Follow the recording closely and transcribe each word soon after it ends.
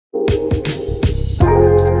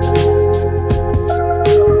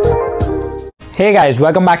Hey guys,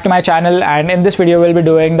 welcome back to my channel, and in this video we'll be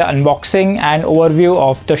doing the unboxing and overview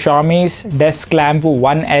of the Xiaomi's desk lamp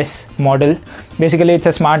 1S model. Basically it's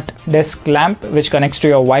a smart desk lamp which connects to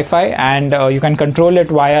your Wi-Fi, and you can control it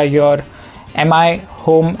via your Mi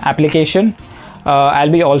Home application.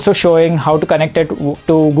 I'll be also showing how to connect it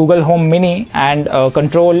to Google Home Mini and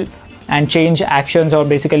control and change actions, or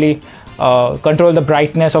basically control the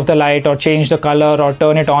brightness of the light or change the color or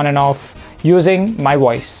turn it on and off using my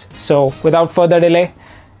voice. So without further delay,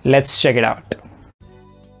 let's check it out.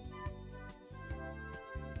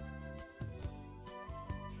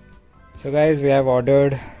 So guys, we have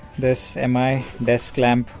ordered this Mi desk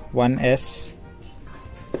lamp 1S.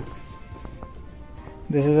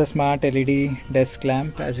 This is a smart LED desk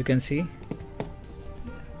lamp, as you can see,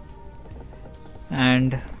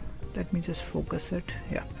 and let me just focus it.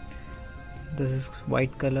 Yeah, this is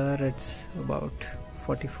white color. It's about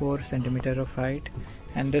 44 centimeter of height,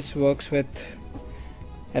 and this works with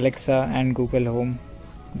Alexa and Google Home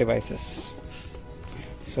devices.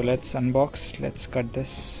 So let's unbox. Let's cut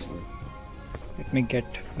this. Let me get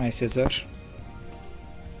my scissor.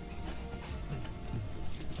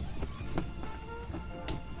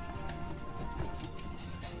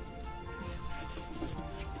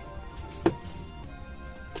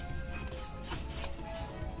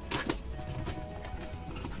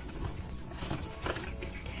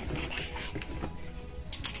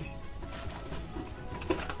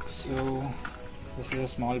 So this is a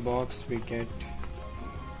small box. We get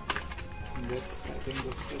this. I think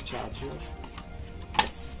this is a charger.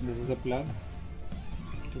 This is a plug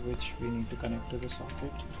to which we need to connect to the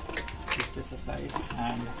socket. Keep this aside,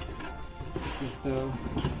 and this is the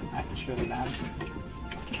actual lamp.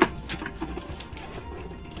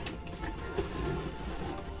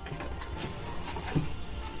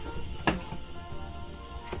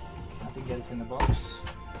 Nothing else in the box.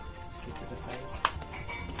 Let's keep it aside.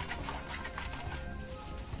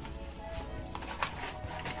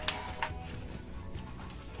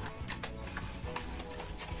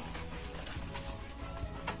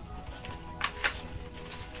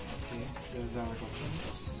 Here's how it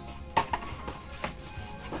opens.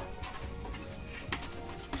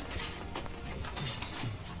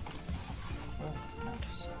 Oh,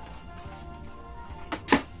 nice.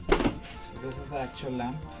 So this is the actual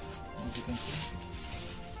lamp. As you can see,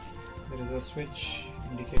 there is a switch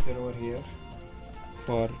indicator over here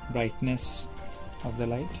for brightness of the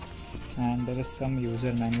light, and there is some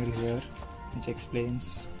user manual here which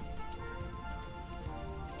explains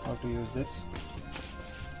how to use this.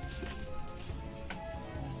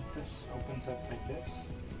 This opens up like this.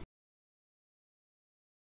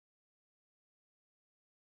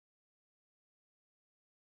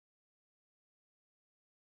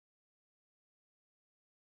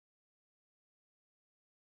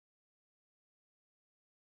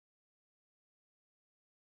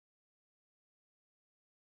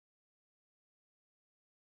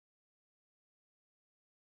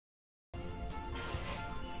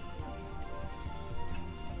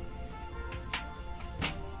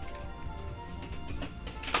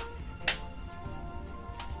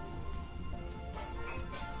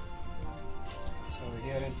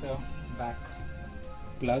 Here is the back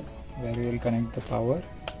plug where we will connect the power,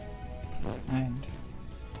 and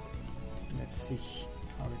let's see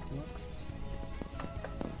how it works.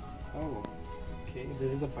 Oh, okay,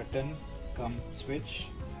 this is a button come switch.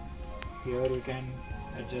 Here we can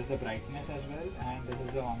adjust the brightness as well, and this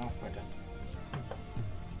is the on off button.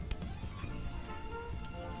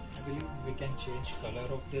 I believe we can change color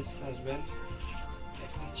of this as well.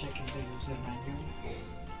 Let me check in the user manual.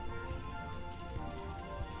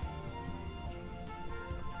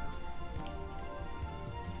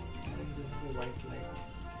 This is the white light.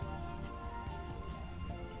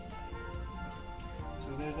 So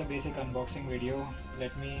there is a basic unboxing video.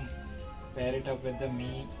 Let me pair it up with the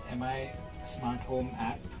Mi Smart Home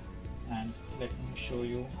app, and let me show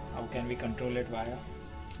you how can we control it via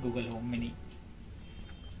Google Home Mini.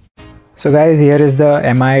 So guys, here is the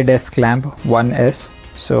Mi desk lamp 1S.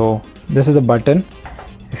 So this is a button.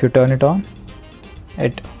 If you turn it on,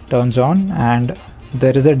 it turns on, and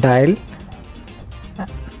there is a dial.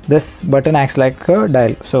 This button acts like a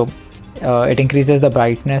dial, so it increases the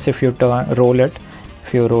brightness if you roll it.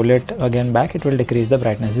 If you roll it again back, it will decrease the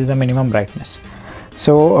brightness. This is the minimum brightness.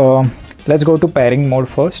 So let's go to pairing mode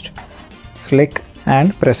first. Click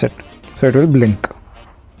and press it, so it will blink.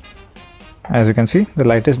 As you can see, the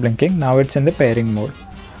light is blinking. Now it's in the pairing mode.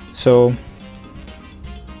 So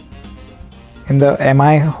in the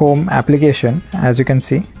Mi Home application, as you can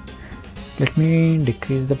see, let me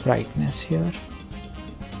decrease the brightness here.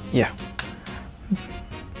 Yeah,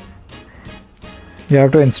 you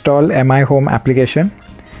have to install Mi Home application.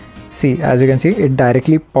 See, as you can see, it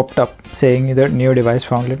directly popped up saying the new device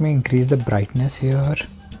found. Let me increase the brightness here.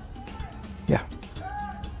 Yeah.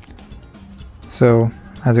 So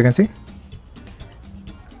as you can see,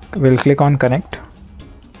 we'll click on connect.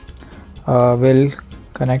 We'll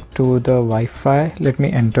connect to the Wi-Fi. Let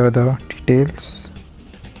me enter the details.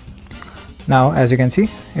 Now as you can see,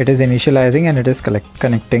 it is initializing and it is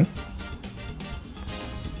connecting.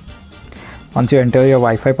 Once you enter your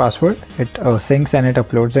Wi-Fi password, it syncs and it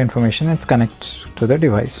uploads the information and it connects to the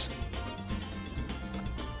device.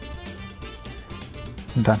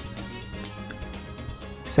 Done.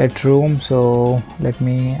 Set room, so let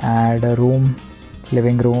me add a room,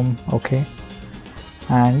 living room, okay.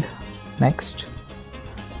 And next,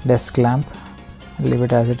 desk lamp, leave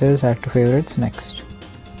it as it is, add to favorites, next.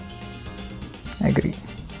 Agree.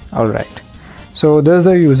 Alright. So this is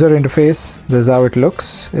the user interface. This is how it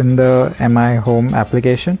looks in the Mi Home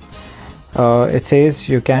application. It says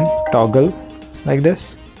you can toggle like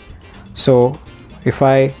this. So if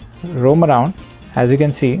I roam around, as you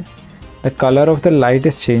can see, the color of the light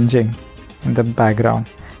is changing in the background.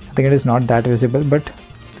 I think it is not that visible, but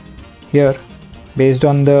here, based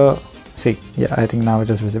on the, see, yeah, I think now it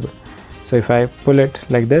is visible. So if I pull it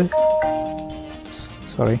like this,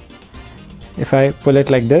 sorry, if I pull it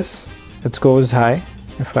like this, it goes high.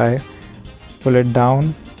 If I pull it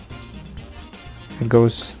down, it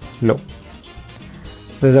goes low.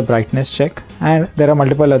 There's a brightness check, and there are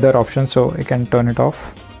multiple other options, so you can turn it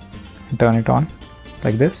off and turn it on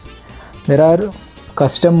like this. There are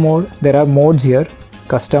custom mode, there are modes here.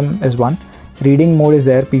 Custom is one, reading mode is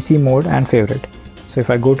there, PC mode and favorite. So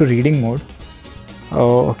if I go to reading mode,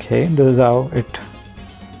 oh okay, this is how it,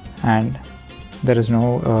 and there is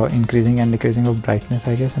no increasing and decreasing of brightness,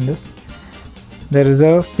 I guess, in this. There is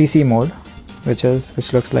a PC mode, which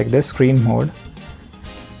looks like this, screen mode,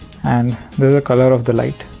 and there's a color of the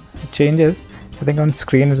light. It changes. I think on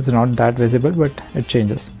screen it is not that visible, but it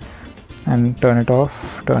changes. And turn it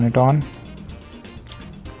off, turn it on.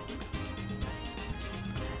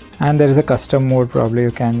 And there is a custom mode probably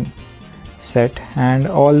you can set, and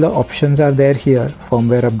all the options are there here.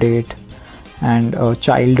 Firmware update and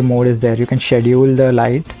child mode is there. You can schedule the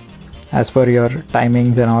light as per your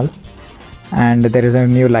timings and all. And there is a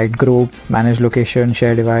new light group, manage location,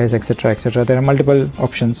 share device, etc, etc. There are multiple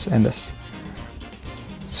options in this.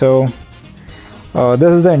 So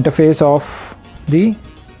this is the interface of the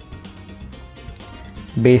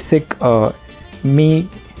basic Mi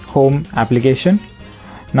Home application.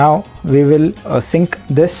 Now we will sync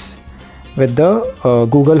this with the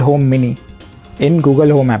Google Home Mini in Google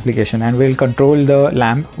Home application, and we'll control the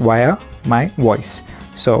lamp via my voice.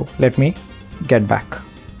 So let me get back.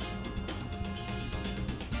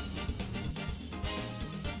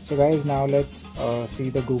 So guys, now let's see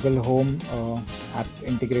the Google Home app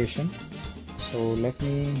integration. So let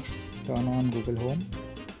me turn on Google Home.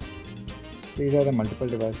 These are the multiple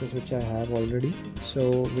devices which I have already.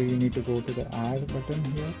 So we need to go to the add button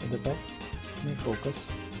here at the top. Let me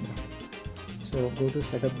focus. So go to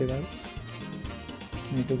setup device.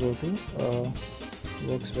 Need to go to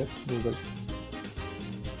works with Google.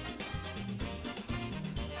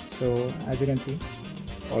 So as you can see,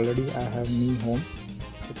 already I have Mi Home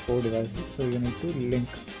with 4 devices. So you need to link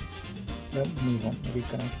the Mi Home,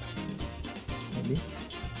 reconnect maybe.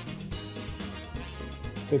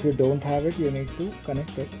 So if you don't have it, you need to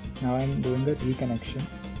connect it. Now I'm doing the reconnection.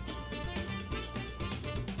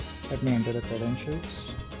 Let me enter the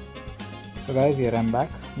credentials. So guys, here I'm back.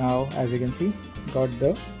 Now as you can see, got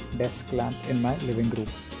the desk lamp in my living room.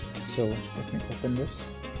 So let me open this.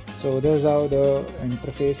 So this is how the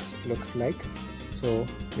interface looks like. So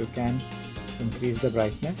you can increase the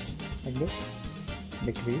brightness like this,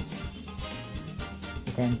 decrease.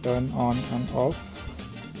 You can turn on and off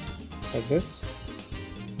like this,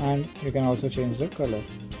 and you can also change the color.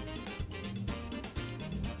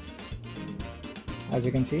 As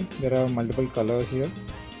you can see, there are multiple colors here.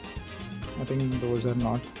 I think those are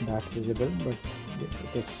not that visible, but yes,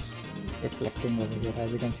 it is reflecting over here.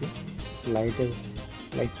 As you can see, light is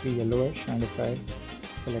slightly yellowish, and if I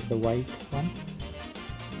select the white one,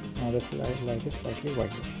 now this light is slightly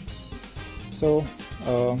whitish. So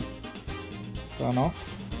turn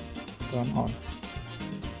off, turn on.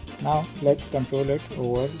 Now let's control it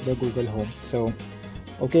over the Google Home. So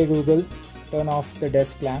okay Google, turn off the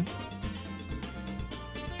desk lamp.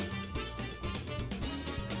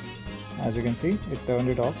 As you can see, it turned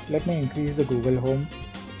it off. Let me increase the Google Home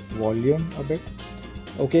volume a bit.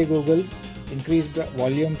 Okay Google, increase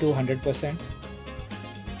volume to 100%.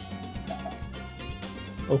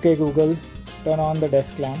 Okay Google, turn on the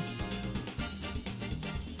desk lamp.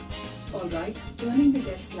 Alright, turning the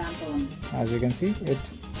desk lamp on. As you can see, it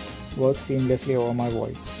works seamlessly over my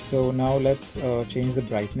voice. So now let's change the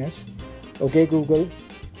brightness. Okay Google,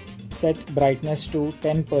 set brightness to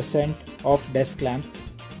 10% of desk lamp.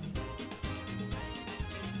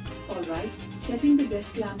 Alright, setting the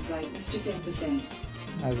desk lamp brightness to 10%.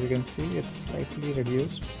 As you can see, it's slightly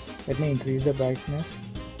reduced. Let me increase the brightness.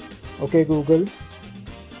 Okay Google,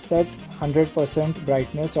 set 100%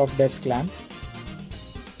 brightness of desk lamp.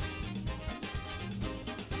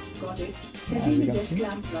 Got it. Setting the desk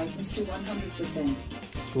lamp brightness to 100%.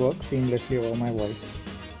 It works seamlessly over my voice.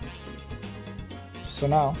 So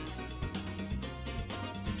now,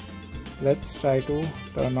 let's try to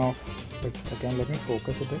turn off. Again, let me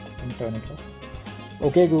focus a bit and turn it off.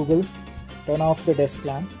 Okay Google, turn off the desk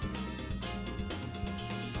lamp.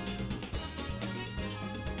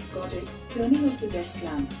 Got it. Turning off the desk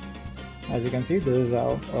lamp. As you can see, this is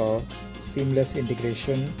how seamless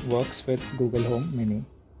integration works with Google Home Mini.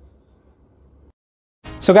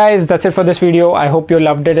 So guys, that's it for this video. I hope you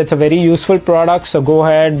loved it. It's a very useful product, so go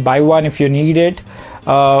ahead, buy one if you need it.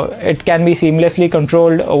 It can be seamlessly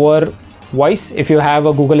controlled over voice if you have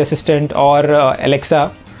a Google Assistant or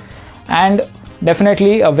Alexa, and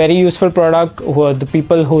definitely a very useful product for the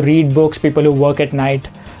people who read books, people who work at night.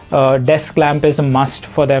 Desk lamp is a must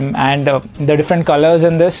for them, and the different colors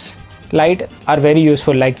in this light are very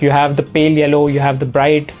useful. Like you have the pale yellow, you have the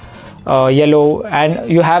bright yellow, and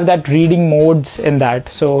you have that reading modes in that,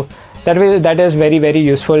 so that is very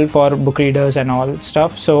useful for book readers and all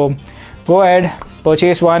stuff. So go ahead,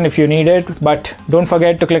 purchase one if you need it, but don't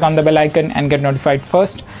forget to click on the bell icon and get notified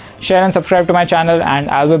first. Share and subscribe to my channel, and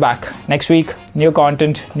I'll be back next week. New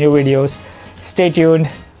content, new videos. Stay tuned.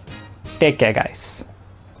 Take care guys.